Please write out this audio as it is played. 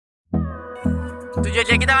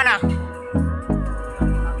Tujuan kita mana?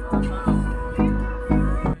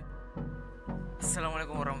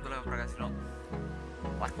 Assalamualaikum warahmatullahi wabarakatuh.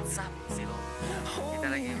 What's up sih lo?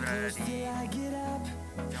 Kita lagi berada di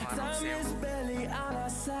Comoro, Sewu.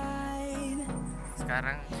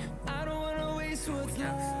 Sekarang suhunya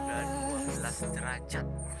sudah 12 derajat,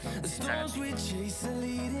 sangat tinggi.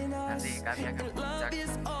 Nanti kami akan puncak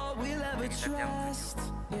sekitar jam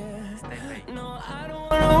 7. Stay back.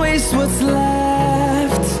 Waste what's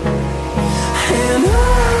left, and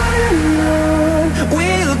on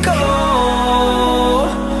we'll go,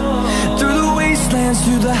 through the wastelands,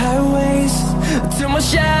 through the highways, till my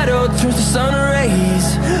shadow turns to sun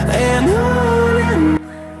rays, and on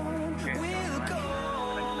we'll go,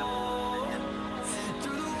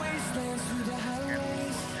 through the wastelands, through the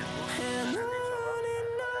highways, and on.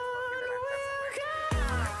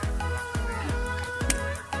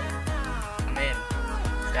 Amin.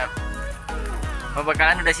 Siap.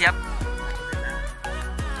 Pembekalan udah siap?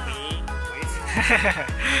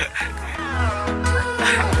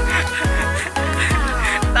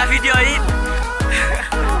 Tak videoin.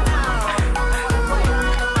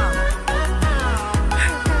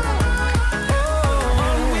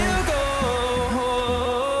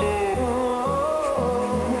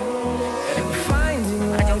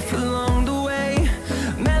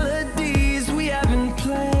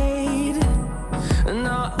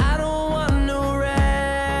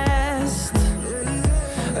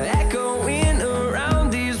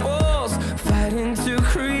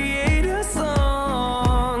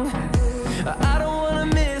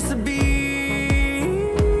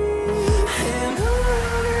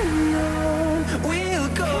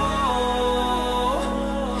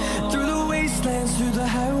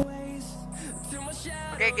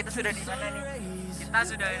 Oke, kita sudah di mana nih? Kita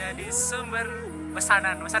sudah ada di sumber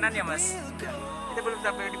pesanan ya mas? Kita belum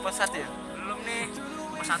sampai di pos 1 ya? Belum nih,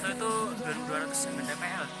 pos 1 itu 2200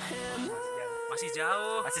 mdpl. Masih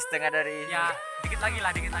jauh. Masih setengah dari Ya, dikit lagi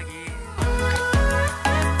lah, dikit lagi.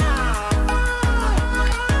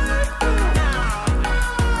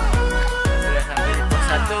 Sudah sampai di pos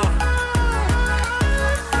 1.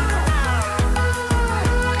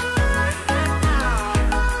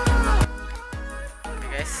 Oke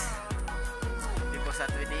guys, di pos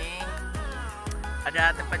 1 ini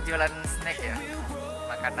ada tempat jualan snack ya,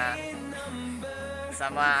 makanan,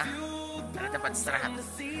 sama ada tempat istirahat.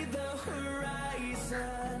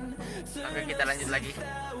 Oke, kita lanjut lagi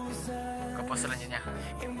ke pos selanjutnya.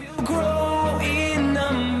 Grow in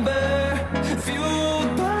number,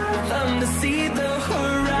 fueled by them to see the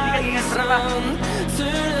horizon,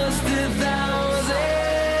 turn us to thousands.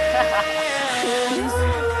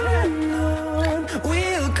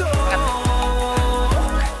 We'll go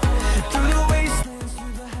through the wastelands,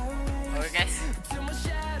 through the highways. Oke guys,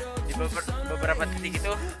 di beberapa titik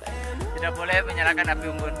itu tidak boleh menyalakan api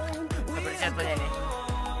unggun. Seperti contohnya ini,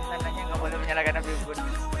 tandanya nggak boleh menyalakan api unggun.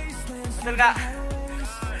 Betul kak?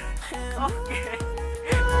 Oke.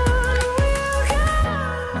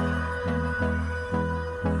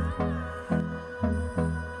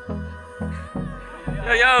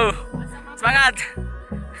 Yo yo, semangat.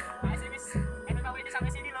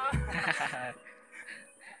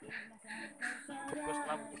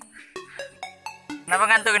 Kenapa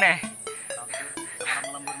ngantuk nih?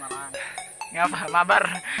 Lembur malahan. Ngapa? Mabar.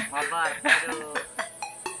 Mabar. Aduh.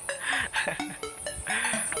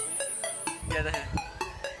 Di atas.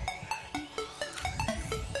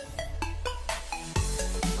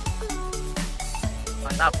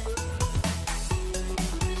 Mantap.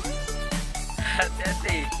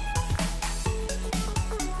 Hati-hati.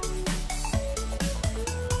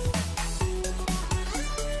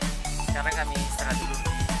 Sekarang kami istirahat dulu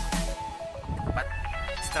di tempat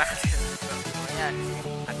istirahat. Pokoknya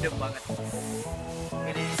adem banget.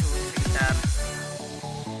 Ini suhu sekitar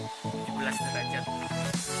 17 derajat.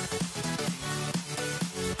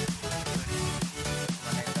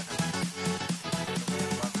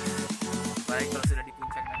 Baik kalau sudah di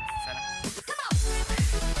puncak dan di sana.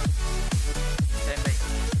 Standby.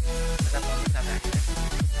 Tetap mau sampai akhirnya.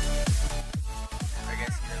 Oke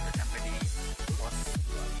guys, kita udah sampai di pos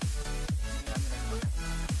 2.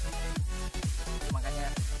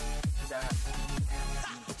 Makanya sudah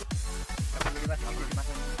nggak perlu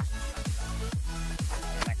dimasukin.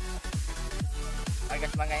 Enak. Harga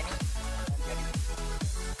semangka ini jadi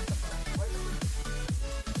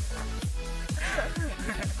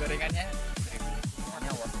gorengannya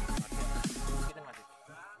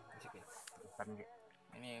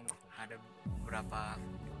ini ada beberapa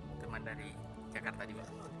teman dari Jakarta juga,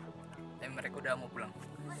 dan mereka udah mau pulang.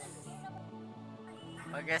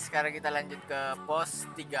 Oke, sekarang kita lanjut ke pos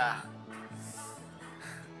 3.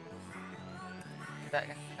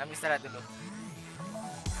 Kami istirahat dulu.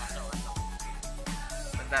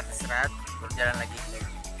 Bentar istirahat, berjalan lagi.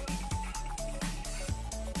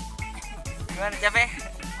 Gimana, capek?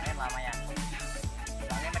 Lama ya.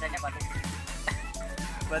 Soalnya medannya batu.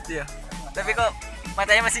 Batu ya. Tapi kok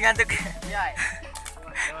matanya masih ngantuk? Iya.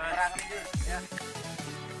 Kurang tidur. Ya.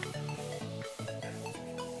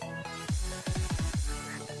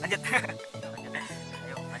 Lanjut.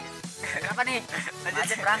 Ayo lanjut. Kenapa nih?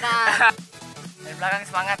 Lanjut berangkat. Dari belakang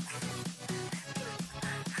semangat.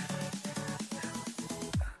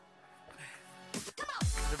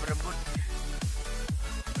 Udah berebut.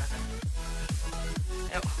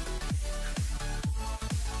 Ayo.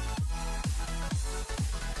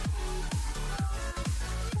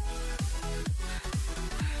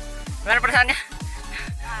 Gimana perasaannya?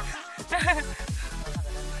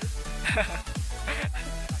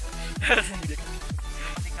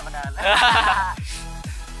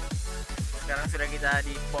 Sekarang sudah kita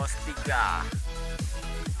di pos 3.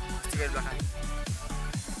 Pos 3 di belakang.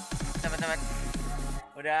 Teman-teman,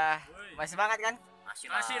 udah masih semangat kan?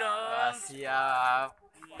 Masih dong. Siap.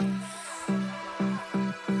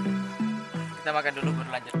 Kita makan dulu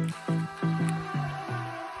baru lanjut.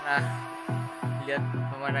 Nah, lihat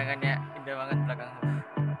pemandangannya indah banget belakang.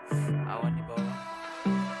 Awan di bawah.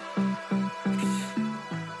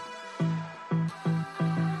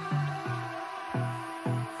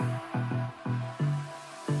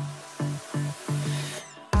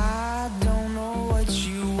 I don't know what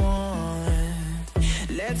you want.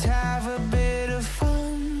 Let's have a bit of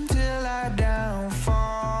fun till I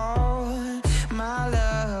downfall. My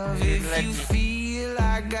love, if you feel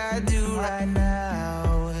like I do right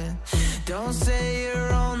now, don't say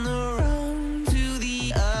you're on the run to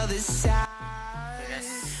the other side.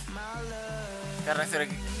 Guys, sekarang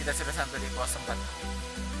kita sudah sampai di pos 4.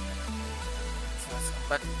 Pos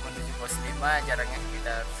 4 menuju pos 5, jaraknya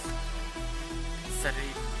sekitar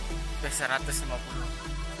 150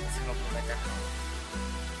 meter.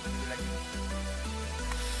 Itu lagi.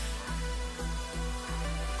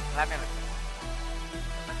 Lama lagi.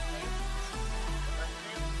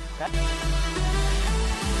 Kan?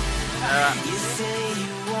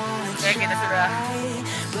 Oke, kita sudah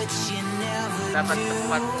dapat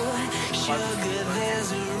tempat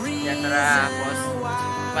di antara pos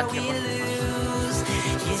 4 ke pos 5.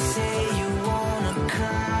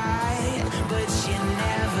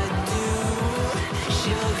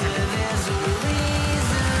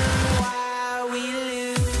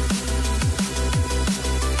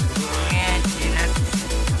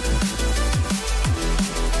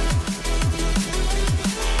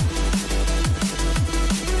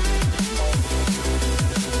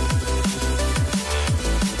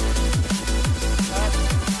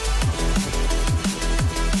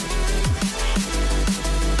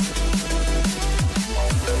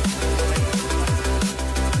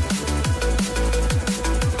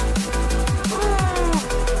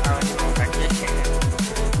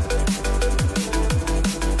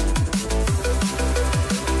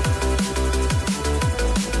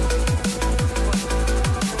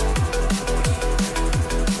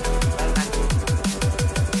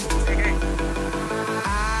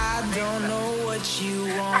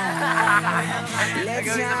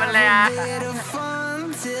 Let's have a bit of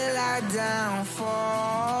fun till I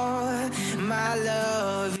downfall. My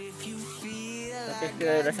love, if you feel like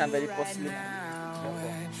Kita udah sampai di pos 5.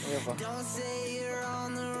 Iya, Pak. don't say you're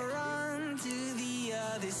on the run to the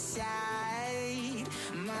other side.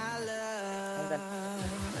 My love,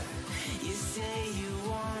 you say you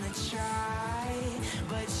wanna try,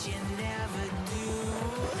 but you never do.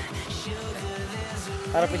 Sugar, there's a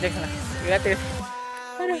Arah puncak sana. Lihat ya.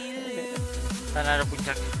 Sana ada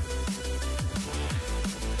puncak.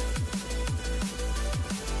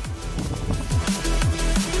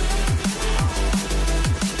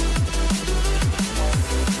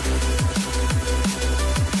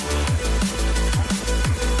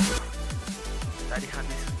 Tadi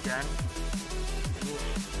habis hujan. Ini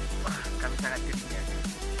kami sangat dingin.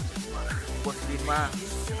 Pos 5.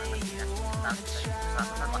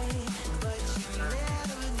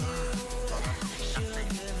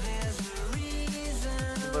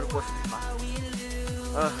 Baru pos 5.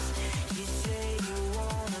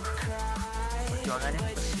 Perjuangannya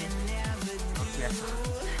luar biasa.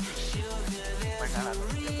 Perjalanan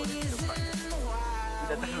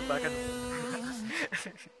tidak terlupakan.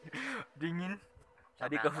 Dingin.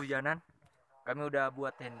 Tadi kehujanan. Kami udah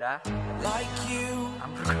buat tenda. like you,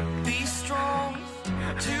 be strong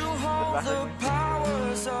to hold the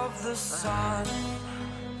powers of the sun.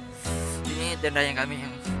 Ini tenda yang kami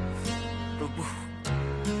yang rubuh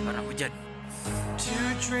karena hujan. To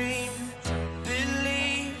dream, believe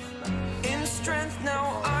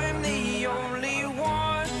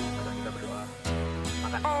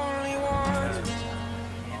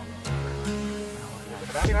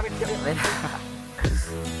I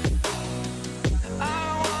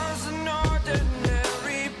was an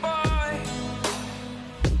ordinary boy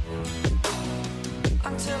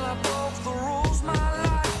until I broke the rules. My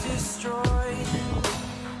life destroyed.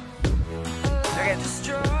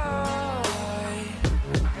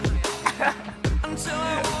 Until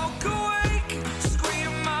I woke awake,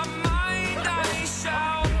 scream my mind, I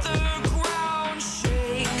shout, the ground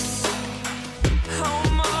shakes. How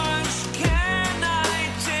much can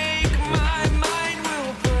I take? My mind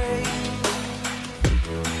will break.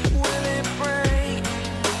 Will it break?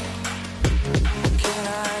 Can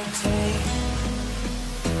I take?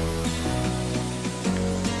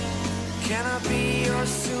 Can I be your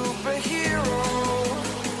superhero?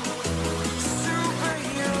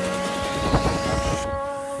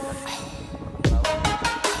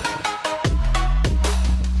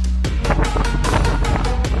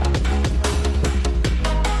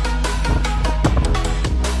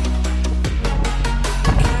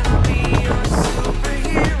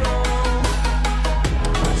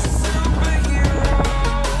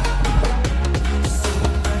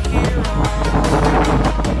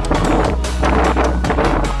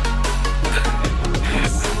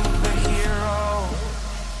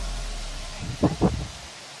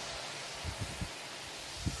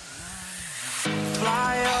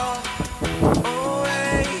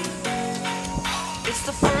 It's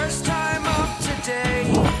the first time of today.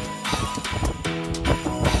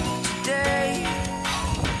 Today.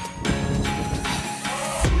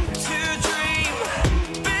 To dream,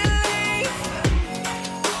 believe.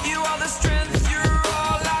 You are the strength, you're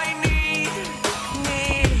all I need.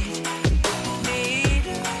 Need.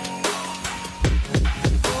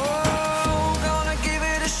 Oh, gonna give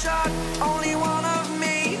it a shot. Only one of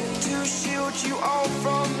me to shield you all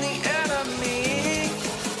from the enemy.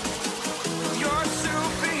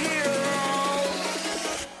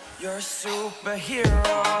 You're a superhero.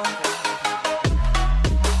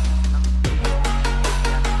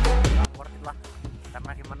 Worth it lah,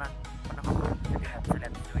 karena gimana pernah jadi nggak bisa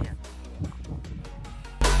lihat videonya.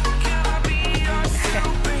 Can I be your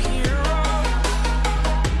superhero?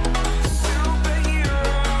 Superhero.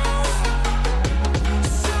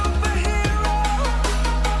 Superhero.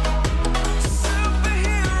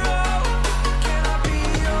 Superhero. Can I be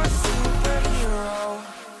your superhero?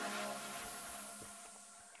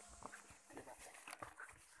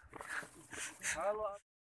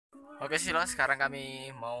 Oke sih lo, sekarang kami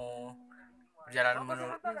mau berjalan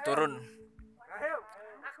turun.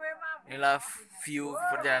 Inilah view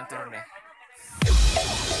perjalanan turun ya.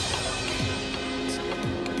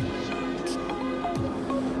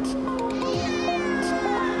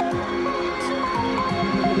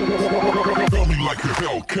 Like a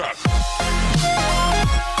Hellcat.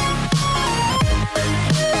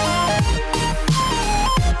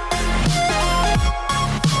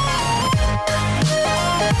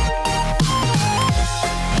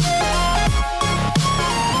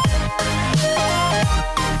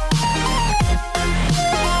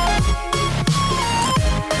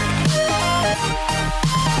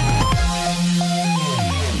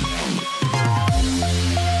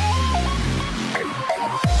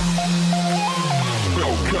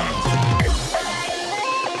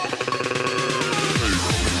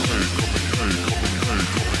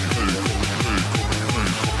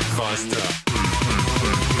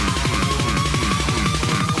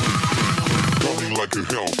 Coming like a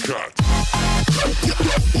Hellcat.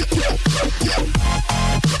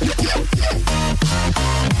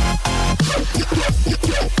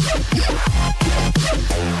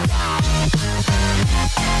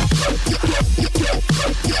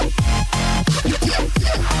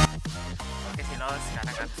 Oke sih lo,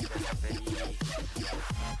 sekarang kami sudah sampai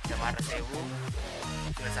di sewu,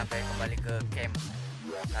 sudah sampai kembali ke camp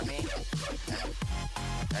kami.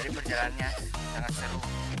 Dari perjalanannya sangat seru.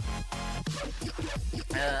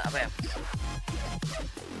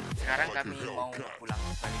 Sekarang kami mau pulang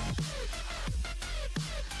balik.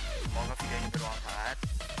 Semoga video ini bermanfaat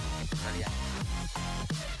untuk kalian.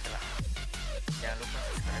 Jangan lupa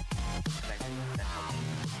subscribe, like, dan komen.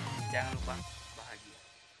 Jangan lupa